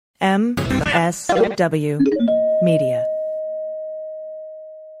MSW Media.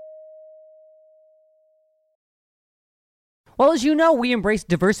 Well, as you know, we embrace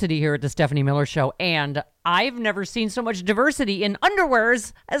diversity here at the Stephanie Miller Show, and I've never seen so much diversity in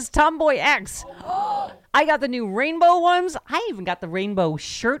underwears as Tomboy X. I got the new rainbow ones. I even got the rainbow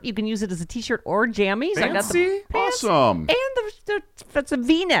shirt. You can use it as a t-shirt or jammies. Fancy? I got the pants Awesome. and it's a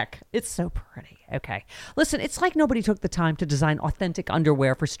V-neck. It's so pretty. Okay. Listen, it's like nobody took the time to design authentic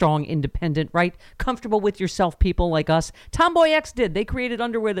underwear for strong, independent, right? Comfortable with yourself people like us. Tomboy X did. They created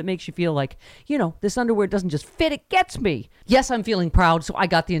underwear that makes you feel like, you know, this underwear doesn't just fit, it gets me. Yes, I'm feeling proud, so I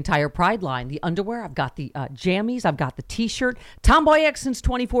got the entire Pride line. The underwear, I've got the jammies, I've got the t-shirt. Tomboy X since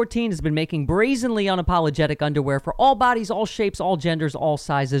 2014 has been making brazenly unapologetic underwear for all bodies, all shapes, all genders, all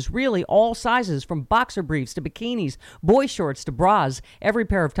sizes. Really, all sizes, from boxer briefs to bikinis, boy shorts to bras. Every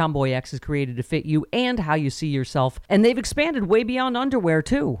pair of Tomboy X is created to fit you and how you see yourself. And they've expanded way beyond underwear,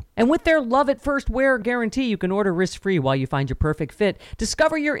 too. And with their love at first wear guarantee, you can order risk-free while you find your perfect fit.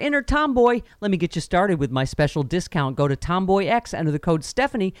 Discover your inner tomboy. Let me get you started with my special discount. Go to Tomboy X, enter the code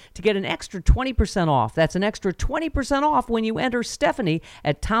Stephanie to get an extra 20% off. That's an extra 20% off when you enter Stephanie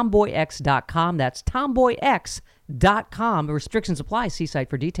at tomboyx.com. That's tomboyx.com. Restrictions apply. See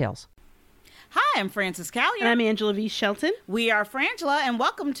site for details. Hi, I'm Frances Callier. And I'm Angela V. Shelton. We are Frangela, and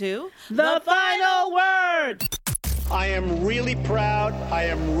welcome to The Final Word. I am really proud. I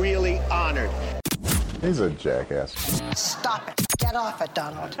am really honored. He's a jackass. Stop it. Get off it,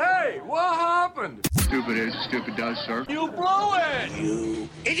 Donald. Hey, what happened? Stupid is, stupid does, sir. You blew it! You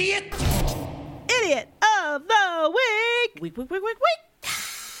idiot! Idiot of the Week. Week.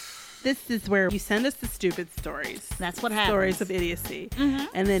 This is where you send us the stupid stories. That's what happens. Stories of idiocy. Mm-hmm.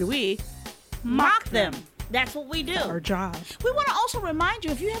 And then we Mock them. That's what we do. Our job. We want to also remind you,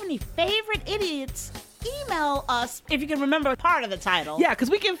 if you have any favorite idiots, email us if you can remember part of the title. Yeah,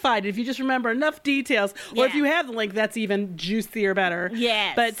 because we can find it if you just remember enough details. Or if you have the link, that's even juicier, better.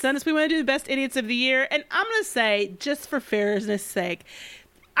 Yes. But send us, we want to do the best idiots of the year. And I'm going to say, just for fairness' sake,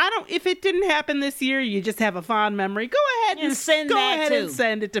 if it didn't happen this year, you just have a fond memory, go ahead and send go that ahead too. and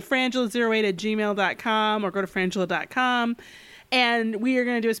send it to frangela08@gmail.com or go to frangela.com. And we are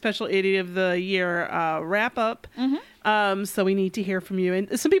going to do a special Idiot of the Year wrap up. Mm-hmm. So we need to hear from you.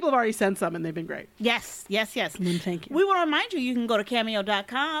 And some people have already sent some, and they've been great. Yes. Thank you. We want to remind you can go to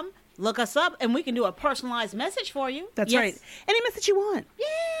cameo.com, look us up, and we can do a personalized message for you. That's right. Any message you want.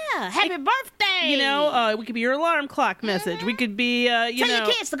 Yeah. Happy birthday. You know, we could be your alarm clock message. Mm-hmm. We could be, Tell your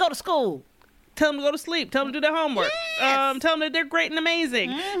kids to go to school. Tell them to go to sleep. Tell them to do their homework. Yes. Tell them that they're great and amazing.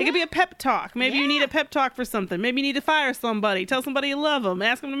 Mm-hmm. It could be a pep talk. Maybe you need a pep talk for something. Maybe you need to fire somebody. Tell somebody you love them.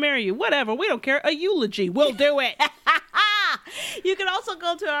 Ask them to marry you. Whatever. We don't care. A eulogy. We'll do it. You can also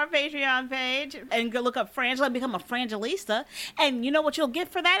go to our Patreon page and go look up Frangela and become a Frangelista. And you know what you'll get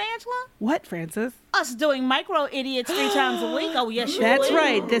for that, Angela? What, Francis? Us doing micro idiots 3 times a week. Oh, yes, you That's will.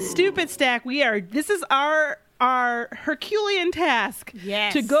 right. The stupid stack. This is our Herculean task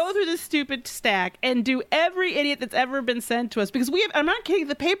to go through this stupid stack and do every idiot that's ever been sent to us, because I'm not kidding,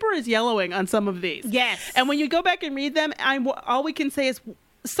 the paper is yellowing on some of these. Yes. And when you go back and read them, all we can say is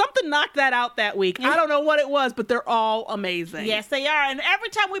something knocked that out that week. I don't know what it was, but they're all amazing. Yes, they are. And every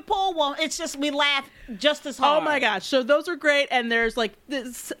time we pull one, it's just we laugh just as hard. Oh my gosh! So those are great, and there's like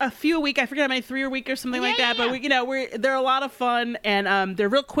a few a week. I forget how many, 3 a week or something like that. But they're a lot of fun, and they're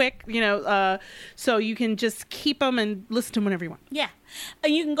real quick. So you can just keep them and listen to them whenever you want. Yeah.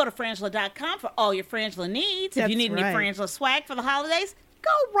 And you can go to Frangela.com for all your Frangela needs. If you need any Frangela swag for the holidays, go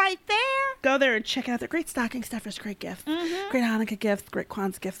right there. Go there and check out. They're great stocking stuffers, great gifts, great Hanukkah gifts, great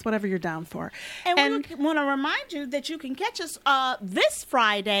Kwanzaa gifts, whatever you're down for. And we want to remind you that you can catch us this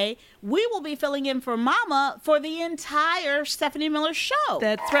Friday. We will be filling in for Mama for the entire Stephanie Miller Show.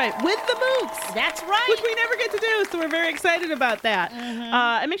 That's right, with the boots. That's right. Which we never get to do, so we're very excited about that.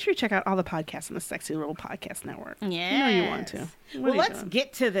 And make sure you check out all the podcasts on the Sexy Little Podcast Network. Yeah. You know you want to. Well, let's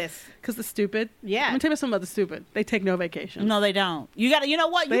get to this. Because the stupid. Yeah. I'm going to tell you something about the stupid. They take no vacation. No, they don't. You know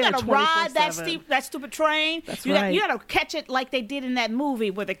what? You got to ride that stupid train. That's you right. You got to catch it like they did in that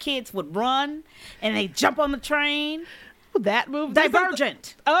movie where the kids would run and they jump on the train. That movie?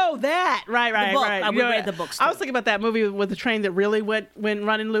 Divergent. Oh, that. Right. The book. I read the book. I was thinking about that movie with the train that really went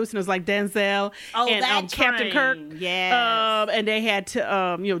running loose, and it was like Denzel and Captain Kirk. Yeah. And they had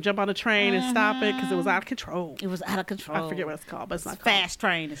to jump on a train and stop it because it was out of control. It was out of control. I forget what it's called, but it's not Fast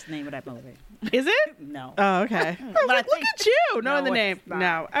Train is the name of that movie. Is it? No. Oh, okay. Look at you knowing the name.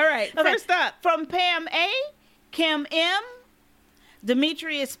 No. All right. Okay. First up. From Pam A., Kim M.,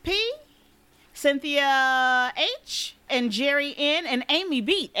 Demetrius P., Cynthia H, and Jerry N, and Amy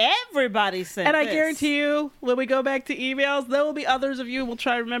B. Everybody sent And I this. guarantee you, when we go back to emails, there will be others of you who will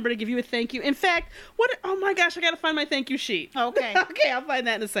try to remember to give you a thank you. In fact, oh my gosh, I got to find my thank you sheet. Okay. Okay, I'll find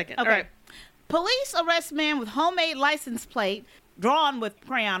that in a second. Okay. All right. Police arrest man with homemade license plate drawn with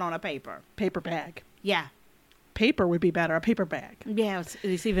crayon on a paper. Paper bag. Yeah. Paper would be better. A paper bag. Yeah,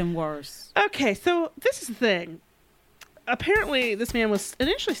 it's even worse. Okay, so this is the thing. Apparently, this man was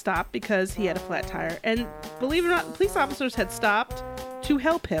initially stopped because he had a flat tire. And believe it or not, police officers had stopped to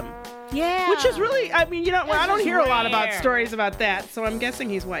help him. Yeah. Which is really, I mean, I don't hear a lot about rare. stories about that, so I'm guessing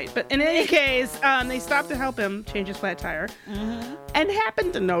he's white. But in any case, they stopped to help him change his flat tire. Mm-hmm. And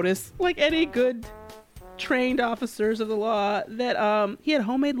happened to notice, like any good trained officers of the law, that he had a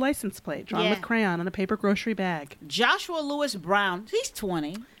homemade license plate drawn with crayon on a paper grocery bag. Joshua Lewis Brown, he's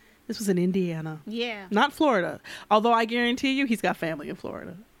 20. This was in Indiana. Yeah. Not Florida. Although I guarantee you he's got family in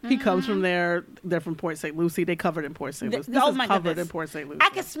Florida. He comes from there. They're from Port St. Lucie. They covered in Port St. Lucie. This is covered in Port St. Lucie. I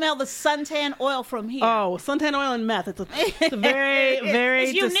can smell the suntan oil from here. Oh, suntan oil and meth. It's a very, very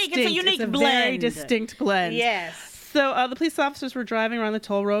it's unique. distinct. It's a unique blend. Very distinct blend. Yes. So the police officers were driving around the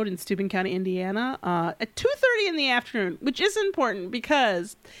toll road in Steuben County, Indiana, at 2:30 in the afternoon, which is important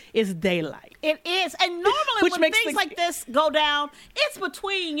because it's daylight. It is, and normally Which when makes things like this go down, it's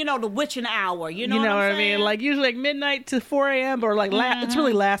between the witching hour. You know what I mean? Like usually like midnight to 4 a.m. or like it's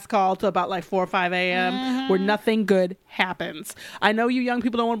really last call to about like 4 or 5 a.m. Where nothing good happens. I know you young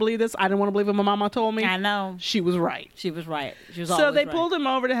people don't want to believe this. I didn't want to believe what my mama told me. I know she was right. She was right. She was so always they right. pulled him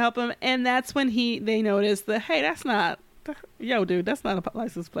over to help him, and that's when they noticed that, hey, that's not, yo, dude, that's not a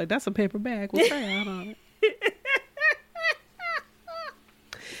license plate. That's a paper bag with crayon on it.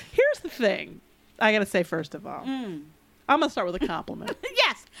 Here's the thing. I got to say, first of all, I'm going to start with a compliment.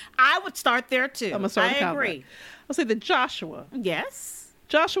 Yes, I would start there too. I'm going to start with a I compliment. agree. I'll say that Joshua. Yes.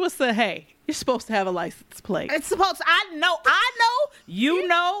 Joshua said, hey, you're supposed to have a license plate. It's supposed to, I know, you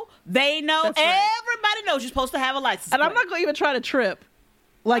know, they know, That's right. everybody knows you're supposed to have a license And plate. I'm not going to even try to trip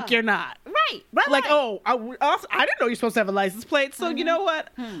like you're not. Right. Like, oh, I didn't know you're supposed to have a license plate. So you know what?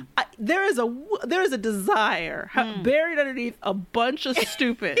 There is a desire buried underneath a bunch of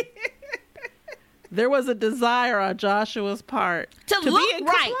stupid. There was a desire on Joshua's part to look be in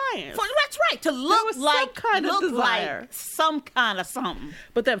right. compliance. That's right. To look was some like kind of look desire. like some kind of something.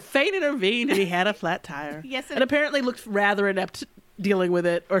 But then fate intervened and he had a flat tire. Yes, and apparently looked rather inept dealing with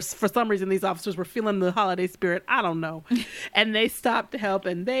it, or for some reason these officers were feeling the holiday spirit. I don't know. And they stopped to help,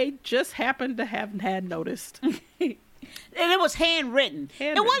 and they just happened to have had noticed. And it was handwritten.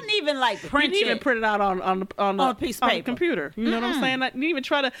 It wasn't even like You printed. didn't even print it out on a piece of on paper. the computer. You know what I'm saying? You didn't even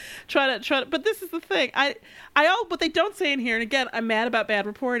try to. But this is the thing. What they don't say in here, and again, I'm mad about bad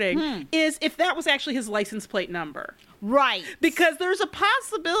reporting, is if that was actually his license plate number. Right. Because there's a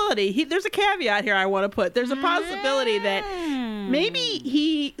possibility. There's a caveat here I want to put. There's a possibility that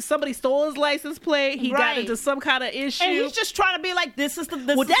maybe somebody stole his license plate. He got into some kind of issue. And he's just trying to be like, this is the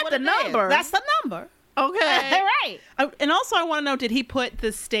Well, that's the number. That's the number. Okay. Right. And also, I want to know: did he put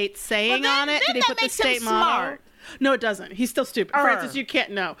the state saying on it? Did he put the state motto? Smart. No, it doesn't. He's still stupid. Francis, you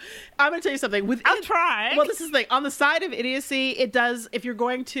can't know. I'm going to tell you something. I'm trying. Well, this is the thing. On the side of idiocy, it does, if you're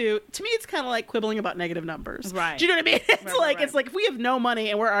going to me, it's kind of like quibbling about negative numbers. Right. Do you know what I mean? It's Right. it's like if we have no money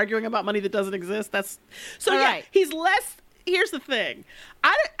and we're arguing about money that doesn't exist, that's... So, Right. he's less... Here's the thing.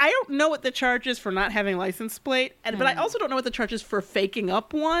 I don't know what the charge is for not having license plate, but I also don't know what the charge is for faking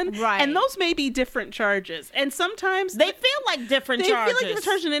up one. Right. And those may be different charges. And sometimes... They feel like different charges. They feel like different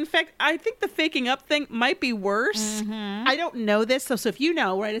charges. And in fact, I think the faking up thing might be worse. I don't know this. So if you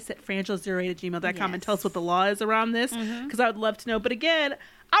know, write us at frangela08@gmail.com and tell us what the law is around this, because I would love to know. But again...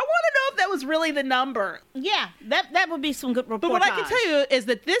 I want to know if that was really the number. Yeah, that would be some good reportage. But what I can tell you is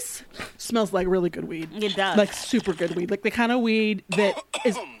that this smells like really good weed. It does. Like super good weed. Like the kind of weed that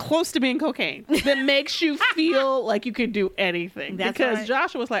is close to being cocaine. That makes you feel like you can do anything. That's because right.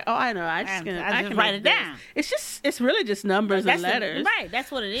 Joshua was like, oh, I know. I just can write make it this. down. It's really just numbers and letters. Right,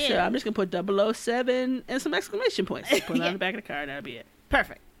 that's what it is. So I'm just going to put 007 and some exclamation points. Put it on the back of the car and that'll be it.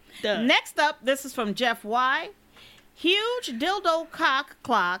 Perfect. Done. Next up, this is from Jeff Y. Huge dildo cock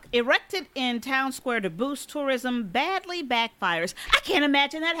clock erected in town square to boost tourism badly backfires. I can't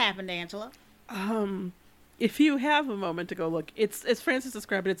imagine that happened, Angela. If you have a moment to go look, it's as Francis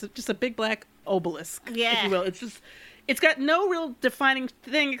described it, it's just a big black obelisk, if Yeah. you will. It's got no real defining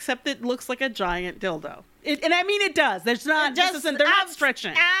thing except it looks like a giant dildo. And I mean, it does. There's not. They're not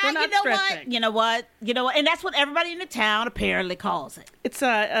stretching. They're not stretching. You know what? And that's what everybody in the town apparently calls it. It's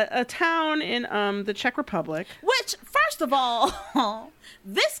a town in the Czech Republic. Which, first of all,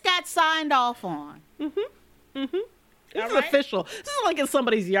 this got signed off on. This is official. This is like in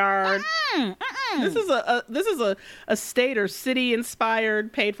somebody's yard. This is a state or city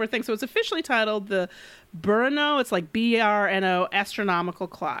inspired, paid for thing. So it's officially titled the Brno. It's like BRNO astronomical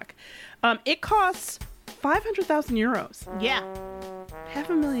clock. It costs 500,000 euros. Yeah.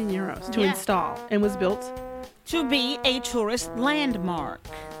 €500,000 to install, and was built to be a tourist landmark.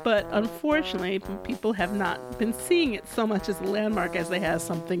 But unfortunately, people have not been seeing it so much as a landmark as they have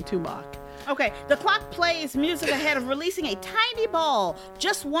something to mock. Okay, the clock plays music ahead of releasing a tiny ball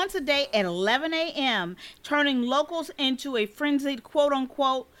just once a day at 11 a.m., turning locals into a frenzied,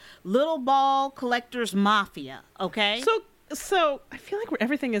 quote-unquote, little ball collectors mafia, okay? So I feel like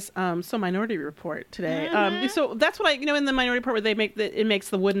everything is so Minority Report today. So that's what in the Minority Report where they make it makes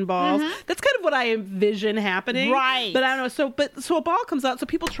the wooden balls. That's kind of what I envision happening. Right. But I don't know. So a ball comes out, so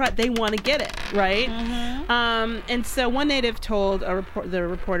people they want to get it, right? And so one native told the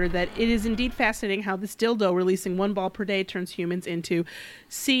reporter that it is indeed fascinating how this dildo releasing one ball per day turns humans into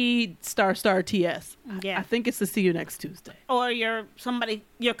C***TS. Yeah. I think it's the see you next Tuesday. Or your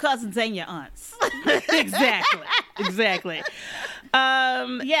cousins and your aunts. Exactly.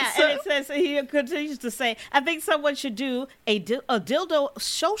 And it says, he continues to say, I think someone should do a dildo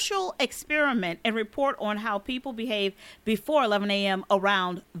social experiment and report on how people behave before 11 a.m.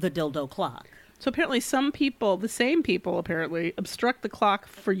 around the dildo clock. So apparently some people, the same people apparently, obstruct the clock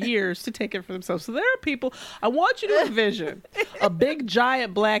for years to take it for themselves. So there are people, I want you to envision a big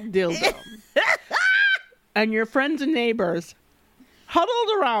giant black dildo and your friends and neighbors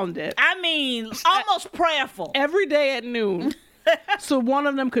huddled around it. I mean, almost prayerful. Every day at noon. So one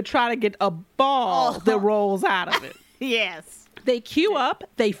of them could try to get a ball that rolls out of it. Yes. They queue up,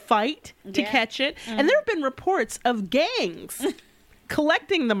 they fight to catch it. And there have been reports of gangs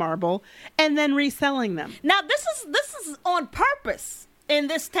collecting the marble and then reselling them. Now, this is on purpose in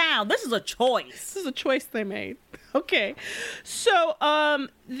this town. This is a choice. This is a choice they made. Okay. So,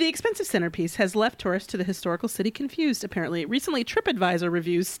 the expensive centerpiece has left tourists to the historical city confused, apparently. Recently, TripAdvisor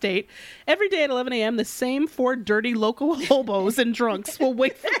reviews state, every day at 11 a.m., the same 4 dirty local hobos and drunks will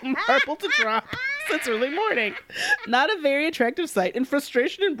wait for the marble to drop since early morning. Not a very attractive sight, and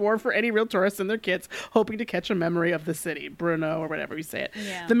frustration and bore for any real tourists and their kids hoping to catch a memory of the city, Brno, or whatever you say it.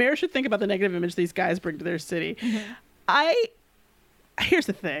 Yeah. The mayor should think about the negative image these guys bring to their city. Here's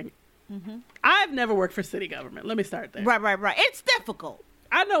the thing. I've never worked for city government. Let me start there. Right. It's difficult.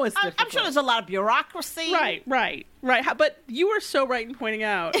 I know it's difficult. I'm sure there's a lot of bureaucracy. Right. But you were so right in pointing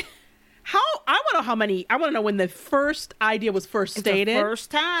out I want to know when the first idea was first stated. The first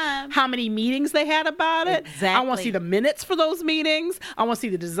time. How many meetings they had about it. Exactly. I want to see the minutes for those meetings. I want to see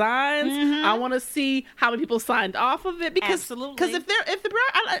the designs. I want to see how many people signed off of it. Because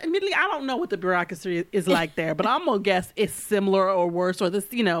admittedly, I don't know what the bureaucracy is like there, but I'm gonna guess it's similar or worse, or this,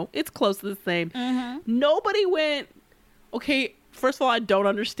 it's close to the same. Nobody went, okay. First of all, I don't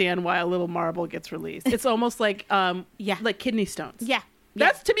understand why a little marble gets released. It's almost like like kidney stones. Yeah.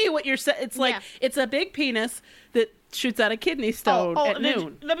 That's to me what you're saying. It's like it's a big penis that shoots out a kidney stone at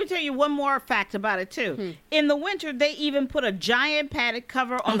noon. Let me tell you one more fact about it too. In the winter, they even put a giant padded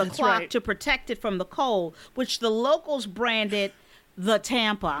cover on the clock to protect it from the cold, which the locals branded the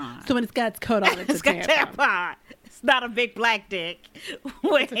tampon. So when it's got its coat on, it's got tampon. It's not a big black dick.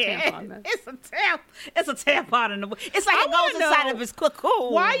 It's a tampon. Then. It's a tampon in the. It's like it goes inside of his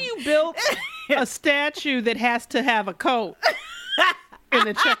cocoon. Why you built a statue that has to have a coat? In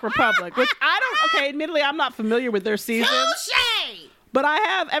the Czech Republic, which admittedly, I'm not familiar with their seasons. Touché! But I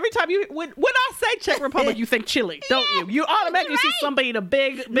have, every time when I say Czech Republic, you think Chile, don't you? You automatically see somebody in a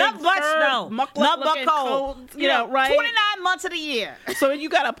big not much snow, not but cold. Right? 29 months of the year. So you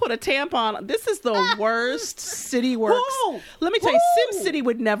got to put a tampon. This is the worst city works. Let me tell you, SimCity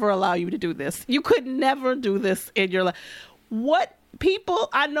would never allow you to do this. You could never do this in your life. What people,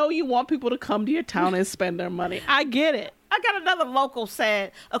 I know you want people to come to your town and spend their money. I get it. I got another local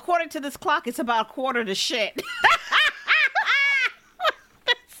said, according to this clock, it's about a quarter to shit.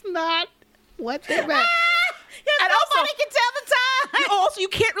 That's not what they meant. And nobody can tell the time. You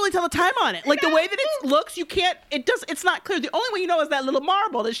can't really tell the time on it. Like the way that it looks, it's not clear. The only way you know is that little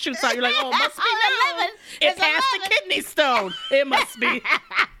marble that shoots out. You're like, it must be 11. It passed the kidney stone. It must be.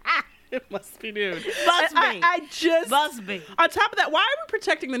 It must be nude. Must be. Must be. On top of that, why are we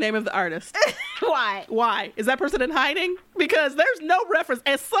protecting the name of the artist? Why? Why? Is that person in hiding? Because there's no reference.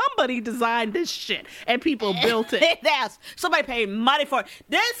 And somebody designed this shit. And people built it. Yes. Somebody paid money for it.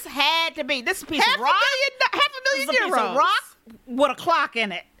 This had to be. This is a piece of rock. $500,000 This is a piece of rock with a clock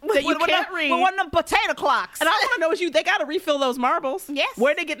in it. That you can't read. With one of them potato clocks. And I want to know is they got to refill those marbles. Yes.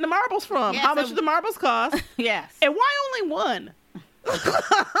 Where are they getting the marbles from? Yes, How much do the marbles cost? Yes. And why only one?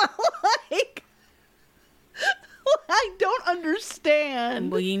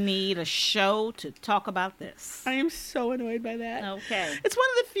 We need a show to talk about this. I am so annoyed by that. Okay. It's one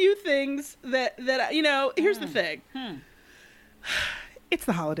of the few things that here's the thing. It's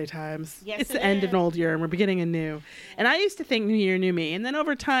the holiday times. Yes, it's the it end of is. an old year and we're beginning a new. And I used to think New Year, New Me. And then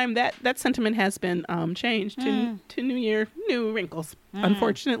over time, that sentiment has been changed to New Year, new wrinkles.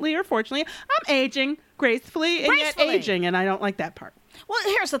 Unfortunately or fortunately, I'm aging gracefully and yet aging. And I don't like that part. Well,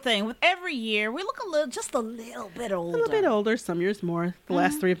 here's the thing. With every year, we look just a little bit older. A little bit older, some years more. The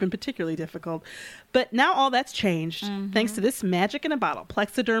last 3 have been particularly difficult. But now all that's changed thanks to this magic in a bottle,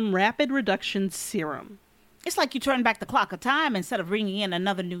 Plexiderm Rapid Reduction Serum. It's like you turn back the clock of time instead of bringing in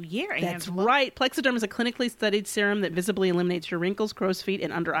another new year. That's Angela. right. Plexiderm is a clinically studied serum that visibly eliminates your wrinkles, crow's feet,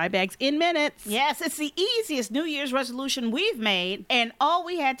 and under eye bags in minutes. Yes, it's the easiest New Year's resolution we've made, and all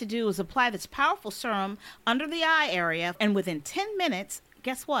we had to do was apply this powerful serum under the eye area, and within 10 minutes,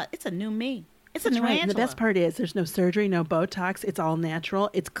 guess what? It's a new me. It's a new right. Angela. And the best part is there's no surgery, no Botox. It's all natural.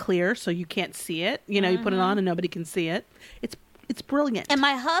 It's clear, so you can't see it. You put it on and nobody can see it. It's brilliant. And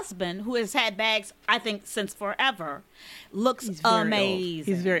my husband, who has had bags, I think, since forever, looks He's very amazing. old.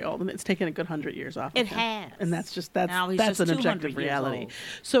 He's very old, and it's taken a good 100 years off. It of him. has. And that's Now he's that's just an 200 objective years reality. old.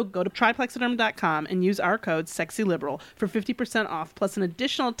 So go to tryplexiderm.com and use our code SEXYLIBERAL for 50% off plus an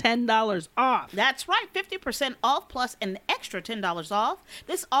additional $10 off. That's right, 50% off plus an extra $10 off.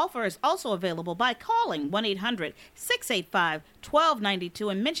 This offer is also available by calling 1-800-685-1292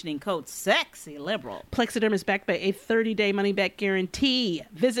 and mentioning code SEXYLIBERAL. Plexiderm is backed by a 30-day money-back guarantee.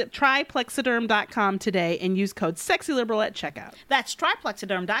 Visit tryplexiderm.com today and use code SEXYLIBERAL at checkout. That's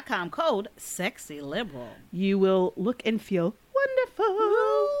tryplexiderm.com, code SEXYLIBERAL. You will look and feel wonderful.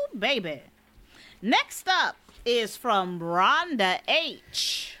 Ooh, baby. Next up is from Rhonda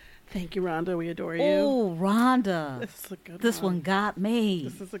H. Thank you, Rhonda. We adore you. Oh, Rhonda. This is a good This one. one got me.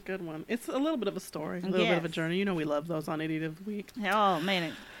 This is a good one. It's a little bit of a story, a little bit of a Yes. journey. You know we love those on Idiot of the Week. Oh,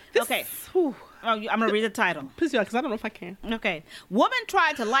 man. This- Okay. Whew. Oh, I'm going to read the title. Please do, because I don't know if I can. Okay. Woman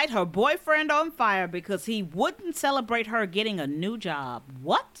tried to light her boyfriend on fire because he wouldn't celebrate her getting a new job.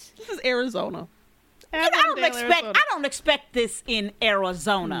 What? This is Arizona. I don't expect this in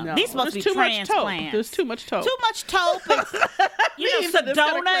Arizona. No. These must There's be too much taupe. transplants. There's too much taupe. Too much taupe. And, Means that it's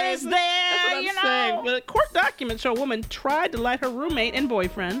kinda Sedona is crazy. there. That's what I'm saying. But court documents show a woman tried to light her roommate and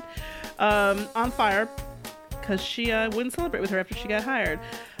boyfriend on fire because she wouldn't celebrate with her after she got hired.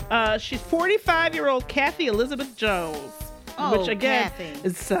 She's 45-year-old Kathy Elizabeth Jones. Oh, Which again, Kathy.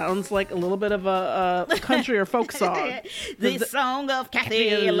 it sounds like a little bit of a country or folk song. The song of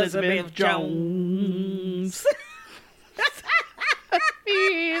Kathy Elizabeth Jones.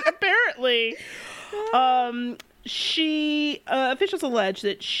 Apparently, she officials allege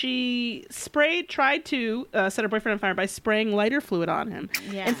that she tried to set her boyfriend on fire by spraying lighter fluid on him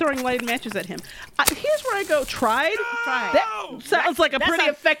and throwing lighted matches at him. Here's where I go. Tried. That sounds like a pretty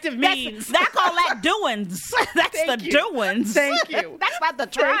effective means. I call that doings. That's Thank the you. doings. Thank you. That's not the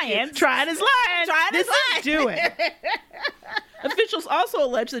trying. Trying is lying. Trying This is lying. is doing. Officials also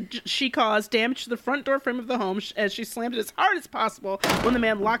allege that she caused damage to the front door frame of the home as she slammed it as hard as possible when the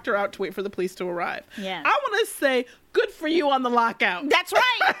man locked her out to wait for the police to arrive. Yeah. I want to say good for you on the lockout. That's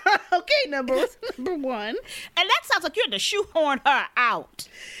right. Okay, number one. And that sounds like you had to shoehorn her out.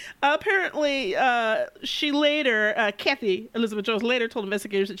 Apparently, she later, Kathy Elizabeth Jones later told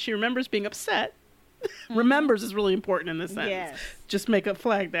investigators that she remembers being upset. Remembers is really important in this sentence. Yes. Just make a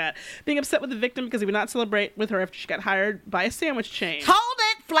flag that. Being upset with the victim because he would not celebrate with her after she got hired by a sandwich chain. Hold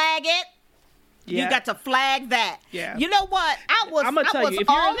it, flag it. Yeah. You got to flag that. Yeah. You know what? I was I'm gonna tell you, if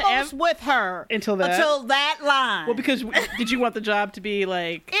you're in the almost with her Until that line. Well, because did you want the job to be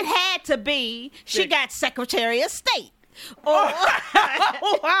like... it had to be she got Secretary of State.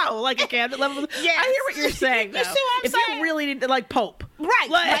 Oh, wow, like a cabinet level. Yes. I hear what you're saying. You Though. see what I'm if saying? you really need to, like Pope. Right,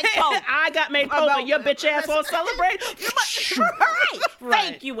 like Pope. I got made Pope, and your bitch ass won't celebrate. Right.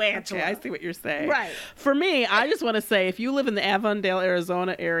 Thank you, Angela. Okay, I see what you're saying. Right. For me, I just want to say, if you live in the Avondale,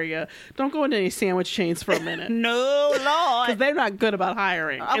 Arizona area, don't go into any sandwich chains for a minute. No, Lord. Because they're not good about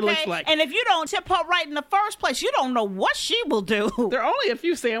hiring. Okay. It looks like. And if you don't tip her right in the first place, you don't know what she will do. There are only a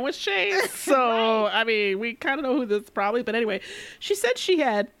few sandwich chains, so I mean, we kind of know who this is probably. But anyway, she said she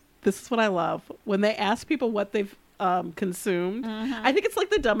had. This is what I love when they ask people what they've consumed. I think it's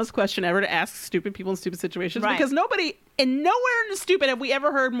like the dumbest question ever to ask stupid people in stupid situations because nowhere in the stupid have we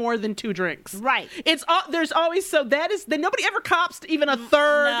ever heard more than 2 drinks. Right. It's there's always nobody ever cops even a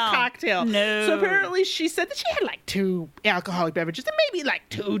third cocktail. No. So apparently she said that she had like 2 alcoholic beverages and maybe like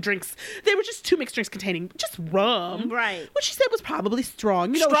 2 drinks. They were just 2 mixed drinks containing just rum. Right. Which she said was probably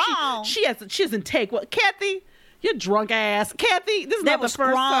strong. You know, Strong. She doesn't take what Kathy. You drunk ass. Kathy, this is That not the was first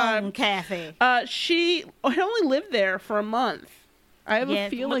strong, time. Kathy. She had only lived there for a month I have a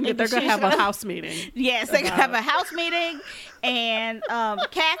feeling that they're going to have a house meeting. Yes, they're going to have a house meeting, and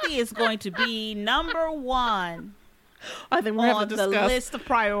Kathy is going to be number one. I think we're going to have to discuss the list of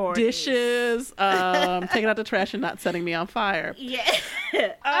priorities. Dishes, taking out the trash and not setting me on fire. Yeah.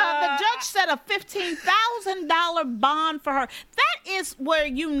 The judge set a $15,000 bond for her. That is where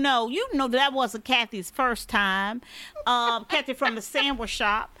you know that wasn't Kathy's first time. Kathy from the sandwich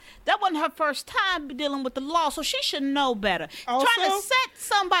shop. That wasn't her first time dealing with the law, so she should know better. Also, trying to set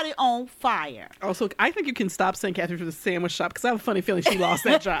somebody on fire. Also, I think you can stop saying Kathy from the sandwich shop because I have a funny feeling she lost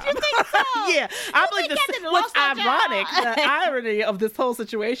that job. You think so? Yeah. I believe what's ironic, the irony of this whole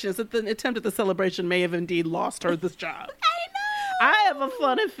situation is that the attempt at the celebration may have indeed lost her this job. I have a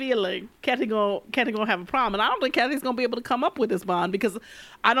funny feeling Kathy gonna have a problem, and I don't think Kathy's gonna be able to come up with this bond because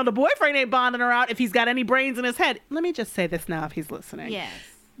I know the boyfriend ain't bonding her out if he's got any brains in his head. Let me just say this now if he's listening. Yes.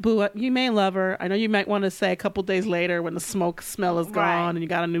 Boo, you may love her. I know you might want to say a couple days later when the smoke smell is gone and you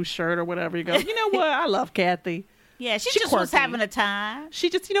got a new shirt or whatever, you go, you know what? I love Kathy. Yeah, she just was having a time. She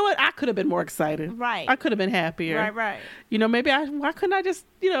just, you know what? I could have been more excited. Right. I could have been happier. Right. You know, maybe why couldn't I just,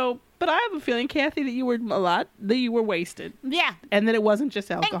 but I have a feeling, Kathy, that you were wasted. Yeah. And that it wasn't just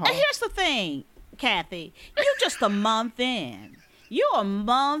alcohol. And here's the thing, Kathy. You're just a month in. You're a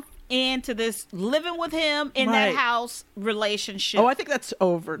month into this living with him in that house relationship. Oh, I think that's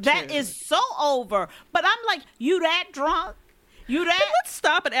over, too. That is so over. But I'm like, you that drunk? You that? But let's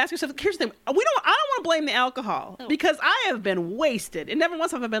stop and ask yourself. Here's the thing: I don't want to blame the alcohol because I have been wasted, and never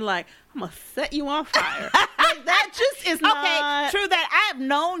once have I been like, "I'm gonna set you on fire." Like, that just is not okay. True that. I have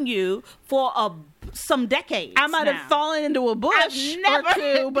known you for some decades. I might have fallen into a bush or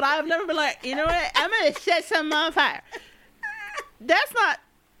two, but I've never been like, you know what? I'm gonna set something on fire. That's not.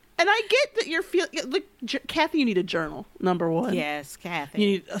 And I get that you're feeling. Look, Kathy, you need a journal. Number one. Yes, Kathy. You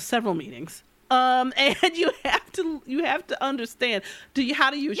need several meetings. And you have to understand how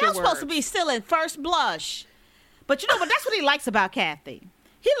to use your words. You're supposed to be still in first blush. But that's what he likes about Kathy.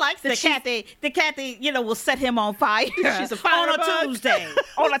 He likes that Kathy, will set him on fire. She's a firebug.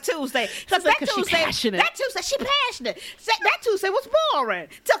 On a Tuesday. Because that Tuesday, she passionate. That Tuesday was boring.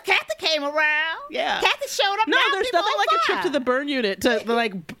 Till Kathy came around. Yeah. Kathy showed up. No, there's nothing like a trip to the burn unit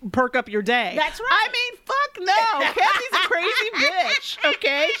to perk up your day. That's right. I mean, fuck no. Kathy's a crazy bitch.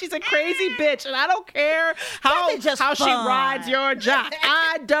 Okay, she's a crazy bitch, and I don't care how she rides your jock.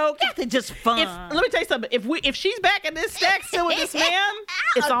 I don't. Kathy just fun. Let me tell you something. If she's back in this stack still with this man.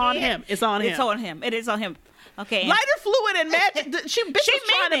 It's on him. It's on him. It is on him. Okay. Lighter fluid and magic. She was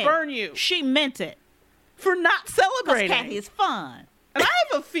trying to burn you. She meant it. For not celebrating. Because Kathy is fun. And I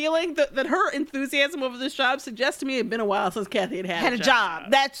have a feeling that her enthusiasm over this job suggests to me it had been a while since Kathy had a job.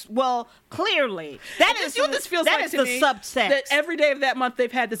 That's, clearly. That is what this feels like to me. That is the subtext. That every day of that month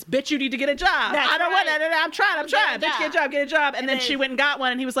they've had this, bitch, you need to get a job. I don't want it. I'm trying. Bitch, get a job. And then she went and got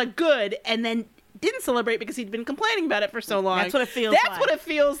one and he was like, good. And then didn't celebrate because he'd been complaining about it for so long. That's what it feels like. That's what it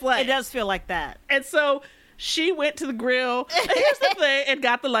feels like. It does feel like that. And so she went to the grill, and here's the thing, and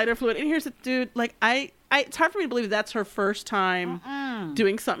got the lighter fluid. And here's the dude, like, it's hard for me to believe that's her first time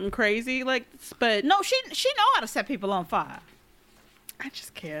doing something crazy. Like, but no, she know how to set people on fire. I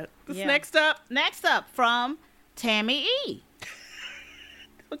just can't. Next up from Tammy E.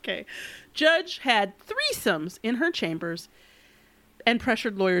 Okay. Judge had threesomes in her chambers and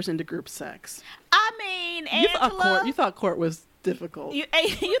pressured lawyers into group sex. I mean, Angela, you thought court was difficult. You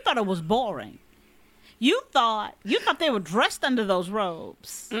thought it was boring. You thought they were dressed under those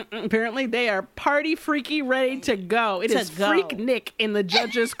robes. Apparently, they are party freaky, ready to go. It is Freak Nick in the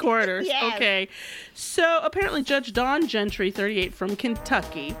judge's quarters. Yes. Okay. So apparently, Judge Dawn Gentry, 38, from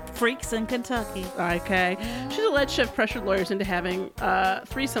Kentucky. Freaks in Kentucky. Okay. She's alleged to have pressured lawyers into having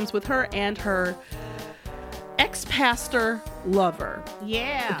threesomes with her and her ex-pastor lover.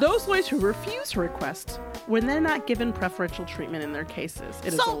 Yeah. Those lawyers who refuse her request when they're not given preferential treatment in their cases,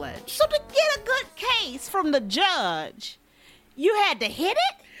 it is alleged. So to get a good case from the judge, you had to hit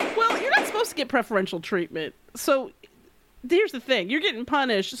it? Well, you're not supposed to get preferential treatment. So here's the thing. You're getting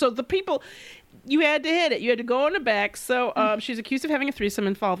punished. So the people... You had to hit it. You had to go on the back. So she's accused of having a threesome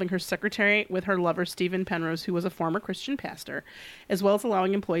involving her secretary with her lover, Stephen Penrose, who was a former Christian pastor, as well as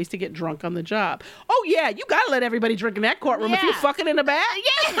allowing employees to get drunk on the job. Oh, yeah, you got to let everybody drink in that courtroom if you're fucking in the back.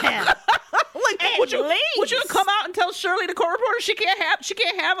 Yeah. Like, would you come out and tell Shirley, the court reporter, she can't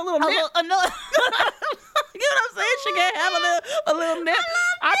have a little nip? You know what I'm saying? She can't have a little nip.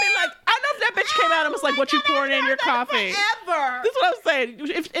 I'd be like, I know if that bitch came out and was like, what you pouring in your coffee? Forever. This is what I'm saying.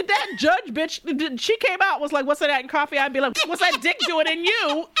 If that judge bitch, she came out was like, what's that in coffee? I'd be like, what's that dick doing in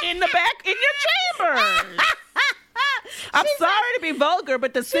you in the back in your chamber? I'm sorry to be vulgar,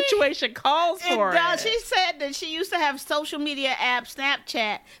 but the situation calls for it. She said that she used to have social media app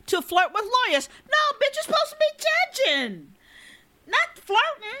Snapchat to flirt with lawyers. No, bitch, you're supposed to be judging. Not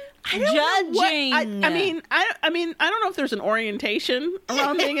flirting. Judging. I mean, I don't know if there's an orientation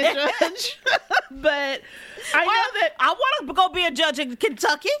around being a judge, but I know that I want to go be a judge in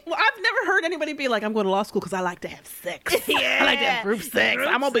Kentucky. Well, I've never heard anybody be like, I'm going to law school because I like to have sex. Yeah. I like to have group sex.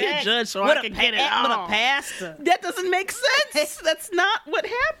 I'm going to be a judge so I can get it on. With a pastor. That doesn't make sense. That's not what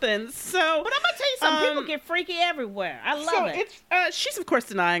happens. So, but I'm going to tell you something. People get freaky everywhere. I love it. She's, of course,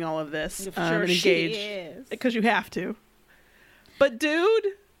 denying all of this. Sure she is. Because you have to. But dude,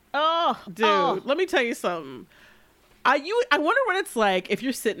 let me tell you something. I wonder what it's like if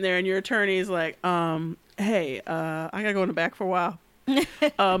you're sitting there and your attorney is like, hey, I gotta go in the back for a while.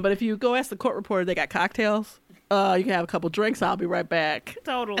 But if you go ask the court reporter, they got cocktails. You can have a couple drinks. I'll be right back.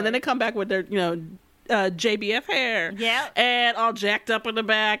 Totally. And then they come back with their, JBF hair. Yeah. And all jacked up in the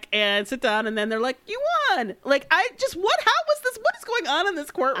back and sit down. And then they're like, you won. Like, how was this? What is going on in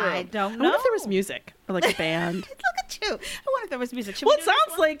this courtroom? I don't know. I wonder if there was music or like a band. Look at you. I wonder if there was music. Well, it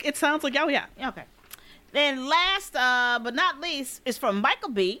sounds like, oh yeah. Okay. Then last but not least is from Michael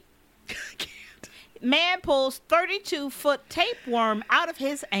B. Man pulls 32-foot tapeworm out of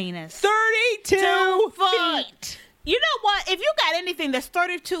his anus. 32 feet. You know what? If you got anything that's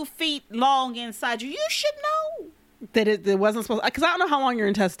 32 feet long inside you, you should know. That it wasn't supposed, because I don't know how long your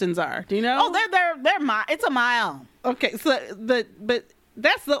intestines are. Do you know? Oh, they're it's a mile. Okay, so but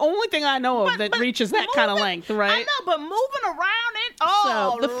that's the only thing I know of that reaches that kind of length, right? I know, but moving around it.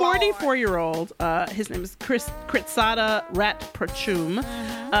 Oh, so the 44-year-old, his name is Kritsada Ratprachum.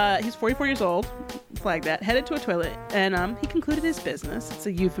 He's 44 years old. Flag that. Headed to a toilet, and he concluded his business. It's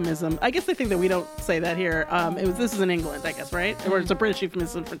a euphemism. I guess they think that we don't say that here. This is in England, I guess, right? Or it's a British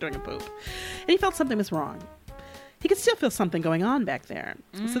euphemism for doing a poop. And he felt something was wrong. He could still feel something going on back there.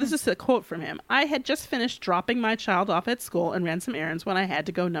 So this is a quote from him. I had just finished dropping my child off at school and ran some errands when I had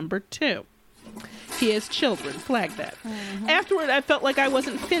to go number 2. He has children. Flag that. Afterward, I felt like I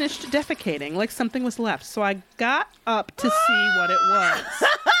wasn't finished defecating, like something was left. So I got up to see what it was.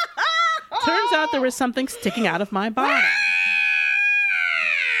 Turns out there was something sticking out of my body.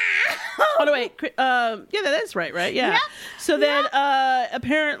 Oh, no, wait. Yeah, that is right? Yeah. So then,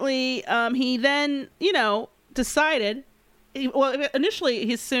 apparently, he then, decided, initially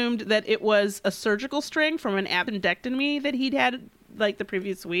he assumed that it was a surgical string from an appendectomy that he'd had like the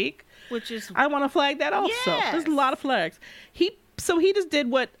previous week. Which is... I want to flag that also. Yes. There's a lot of flags. He just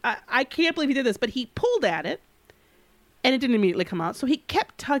did what, I can't believe he did this, but he pulled at it and it didn't immediately come out. So he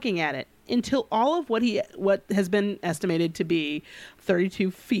kept tugging at it until all of what has been estimated to be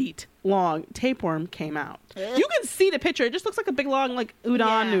 32 feet long tapeworm came out. You can see the picture. It just looks like a big long like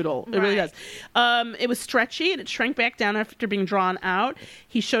udon noodle. It really does. It was stretchy and it shrank back down after being drawn out.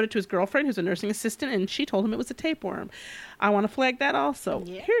 He showed it to his girlfriend who's a nursing assistant and she told him it was a tapeworm. I want to flag that also.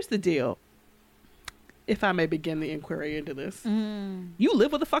 Yeah. Here's the deal. If I may begin the inquiry into this. You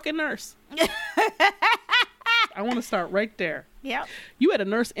live with a fucking nurse. I want to start right there. Yep. You had a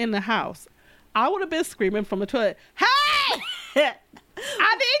nurse in the house. I would have been screaming from the toilet, hey!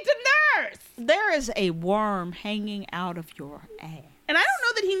 I need the nurse! There is a worm hanging out of your ass. And I don't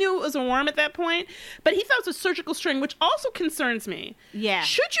know that he knew it was a worm at that point, but he thought it was a surgical string, which also concerns me. Yeah.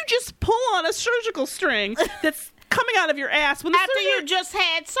 Should you just pull on a surgical string that's coming out of your ass when after you just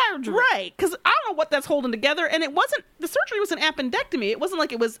had surgery? Right, because I don't know what that's holding together, and the surgery was an appendectomy. It wasn't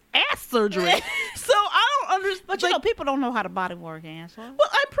like it was ass surgery. So I don't understand. But people don't know how the body works, Ansel. Well,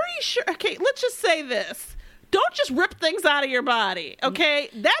 I'm pretty sure. Okay, let's just say this. Don't just rip things out of your body, okay?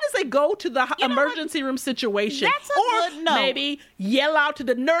 That is a go to the emergency room situation. That's a good note. Maybe yell out to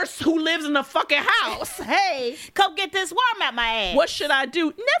the nurse who lives in the fucking house. Hey, come get this worm out my ass. What should I do?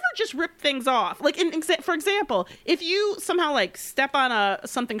 Never just rip things off. Like, for example, if you somehow like step on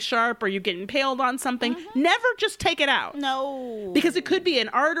something sharp or you get impaled on something, never just take it out. No. Because it could be an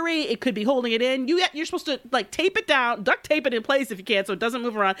artery. It could be holding it in. You're supposed to like tape it down, duct tape it in place if you can so it doesn't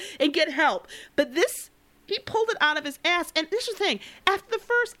move around and get help. But he pulled it out of his ass. And this is the thing. After the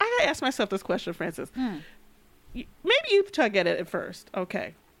first, I gotta ask myself this question, Frances. Maybe you tug at it at first.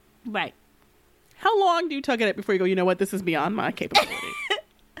 Okay. Right. How long do you tug at it before you go, you know what, this is beyond my capability?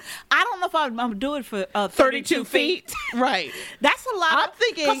 I don't know if I'm going to do it for 32 feet. Right. That's a lot. I'm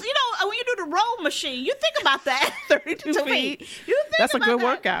thinking. Because, when you do the row machine, you think about that. 32 feet. That's a good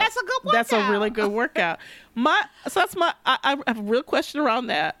workout. That's a good workout. That's a really good workout. I have a real question around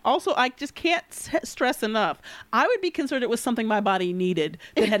that. Also, I just can't stress enough. I would be concerned it was something my body needed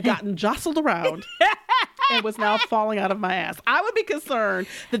that had gotten jostled around and was now falling out of my ass. I would be concerned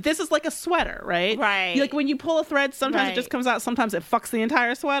that this is like a sweater, right? Right. Like when you pull a thread, sometimes it just comes out, sometimes it fucks the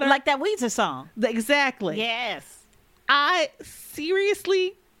entire sweater. Like that Weezer song. Exactly. Yes. I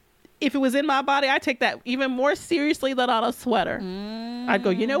seriously, if it was in my body, I'd take that even more seriously than on a sweater. I'd go,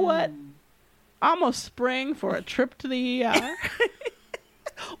 you know what? I'm going to spring for a trip to the ER.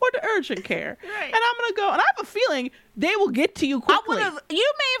 Or to urgent care. Right. And I'm going to go, and I have a feeling they will get to you quickly.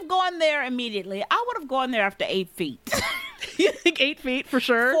 You may have gone there immediately. I would have gone there after 8 feet. You think 8 feet for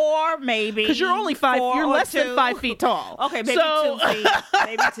sure? 4 maybe. Because you're only 5, you're less 2. than 5 feet tall. Okay, maybe 2 feet.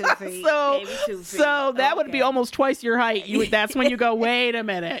 Maybe 2 feet. So, maybe 2 feet. So that would be almost twice your height. That's when you go, wait a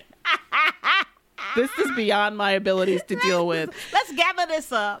minute. This is beyond my abilities to deal with. Let's gather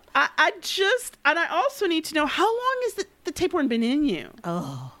this up. I also need to know, how long has the tapeworm been in you?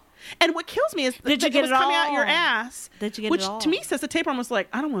 Oh. And what kills me is Did you it get was it coming all? out your ass. Did you get which it all? to me says the tapeworm was like,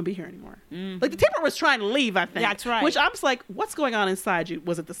 I don't want to be here anymore. Like the tapeworm was trying to leave, I think. That's right. Which I'm just like, what's going on inside you?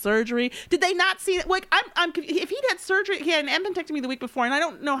 Was it the surgery? Did they not see it? Like I'm if he'd had surgery, he had an appendectomy the week before, and I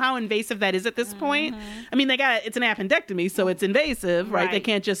don't know how invasive that is at this point. I mean, it's an appendectomy, so it's invasive, right? They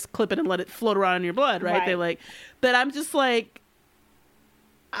can't just clip it and let it float around in your blood, right? They but I'm just like,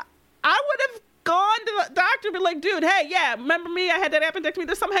 I would have gone to the doctor and been like, dude, hey, yeah, remember me? I had that appendectomy.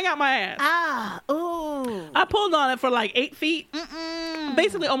 There's something hanging out my ass. Ooh. I pulled on it for like 8 feet.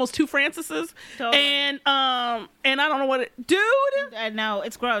 Basically almost 2 Francises. Totally. And I don't know what dude. No,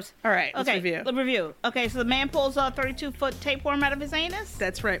 it's gross. All right, okay, let's review. Okay, so the man pulls a 32-foot tapeworm out of his anus.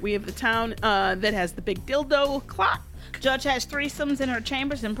 That's right. We have the town that has the big dildo clock. Judge has threesomes in her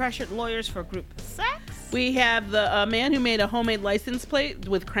chambers and pressured lawyers for group sex. We have the man who made a homemade license plate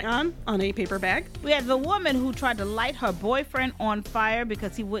with crayon on a paper bag. We have the woman who tried to light her boyfriend on fire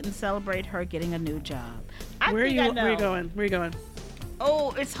because he wouldn't celebrate her getting a new job. Where are you going?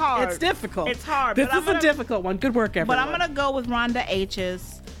 Oh, it's hard. It's difficult. It's hard. This is a difficult one. Good work, everyone. But I'm going to go with Rhonda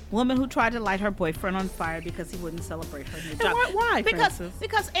H's woman who tried to light her boyfriend on fire because he wouldn't celebrate her new job. Why, Francis?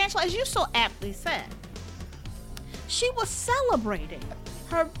 Because, Angela, as you so aptly said, she was celebrating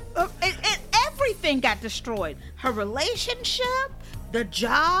her, and everything got destroyed. Her relationship, the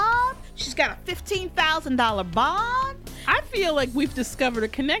job. She's got a $15,000 bond. I feel like we've discovered a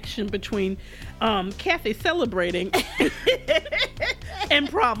connection between Kathy celebrating and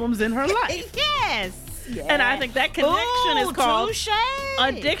problems in her life. Yes. And I think that connection is called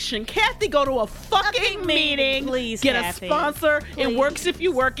addiction. Kathy, go to a fucking meeting, please, get Kathy. a sponsor. Please. It works if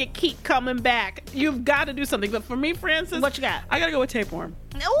you work it. Keep coming back. You've got to do something. But for me, Francis, What you got? I got to go with tapeworm.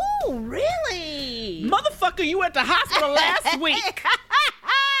 Oh, really? Motherfucker, you went to hospital last week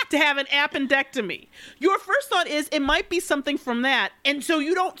to have an appendectomy. Your first thought is it might be something from that. And so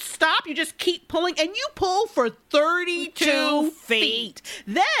you don't stop. You just keep pulling. And you pull for 32 feet.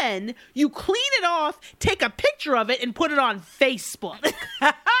 Then you clean it off, take a picture of it, and put it on Facebook.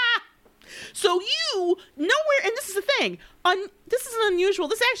 So you, nowhere, and this is the thing, this is an unusual,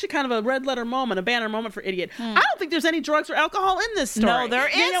 this is actually kind of a red letter moment, a banner moment for Idiot. I don't think there's any drugs or alcohol in this story. No, there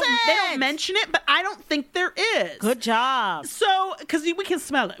isn't. They don't mention it, but I don't think there is. Good job. So, because we can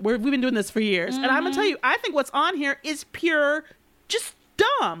smell it. We've been doing this for years. And I'm going to tell you, I think what's on here is pure, just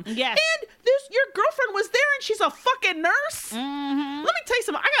dumb. Yes. And your girlfriend was there and she's a fucking nurse. Let me tell you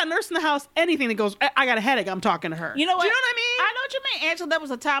something. I got a nurse in the house. Anything that goes, I got a headache, I'm talking to her. You know what? Do you know what I mean? I know what you mean, Angela. There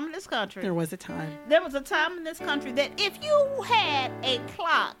was a time in this country. There was a time. There was a time in this country that if you had a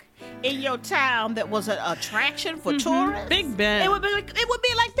clock in your town that was an attraction for tourists, Big Ben. it would be like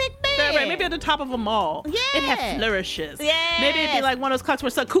Big Ben. Right, maybe at the top of a mall. Yeah. It had flourishes. Yes. Maybe it'd be like one of those clocks where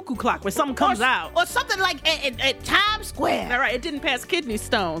it's a cuckoo clock where something comes out. Or something like at Times Square. All right, it didn't pass kidney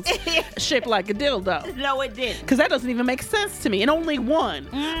stones shaped like a dildo. No, it didn't. Because that doesn't even make sense to me. And only one.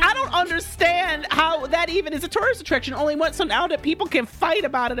 I don't understand how that even is a tourist attraction. Only one. So now that people can fight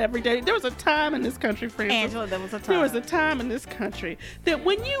about it every day. There was a time in this country, Francis. Angela, there was a time. There was a time in this country that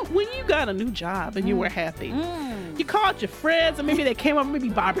when you got a new job and you were happy, you called your friends and maybe they came over, maybe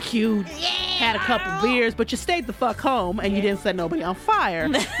barbecued, had a couple beers, but you stayed the fuck home and you didn't set nobody on fire.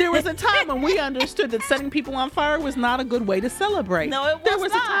 There was a time when we understood that setting people on fire was not a good way to celebrate. No, it was There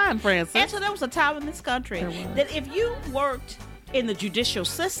was not. a time, Francis. And so there was a time in this country that if you worked in the judicial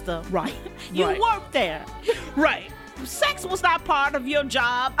system, Right. you Right. worked there. Right. Sex was not part of your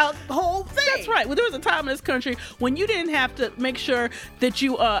job, a whole thing. That's right. Well, there was a time in this country when you didn't have to make sure that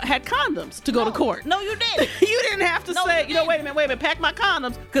you had condoms to go to court. No, you didn't. You didn't have to No, say, you wait a minute, pack my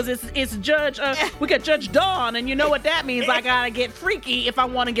condoms because it's Judge. We got Judge Dawn, and you know what that means. I gotta get freaky if I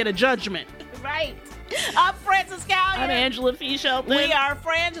want to get a judgment. Right. I'm Francis Callier. I'm Angela Fee Shelton. We are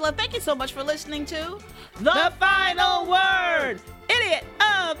Frangela. Thank you so much for listening to The Final Word. Idiot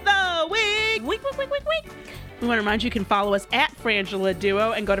of the week. Week. We want to remind you can follow us at Frangela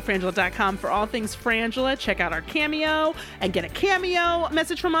Duo and go to frangela.com for all things Frangela. Check out our Cameo and get a Cameo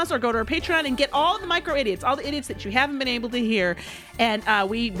message from us, or go to our Patreon and get all the micro idiots, all the idiots that you haven't been able to hear. And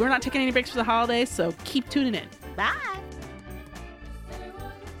we're not taking any breaks for the holidays, so keep tuning in. Bye.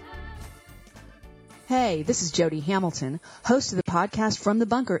 Hey, this is Jody Hamilton, host of the podcast From the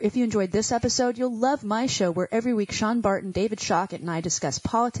Bunker. If you enjoyed this episode, you'll love my show, where every week Sean Barton, David Shockett, and I discuss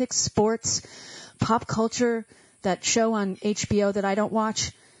politics, sports, pop culture, that show on HBO that I don't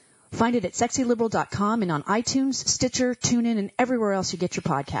watch. Find it at sexyliberal.com and on iTunes, Stitcher, TuneIn, and everywhere else you get your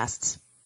podcasts.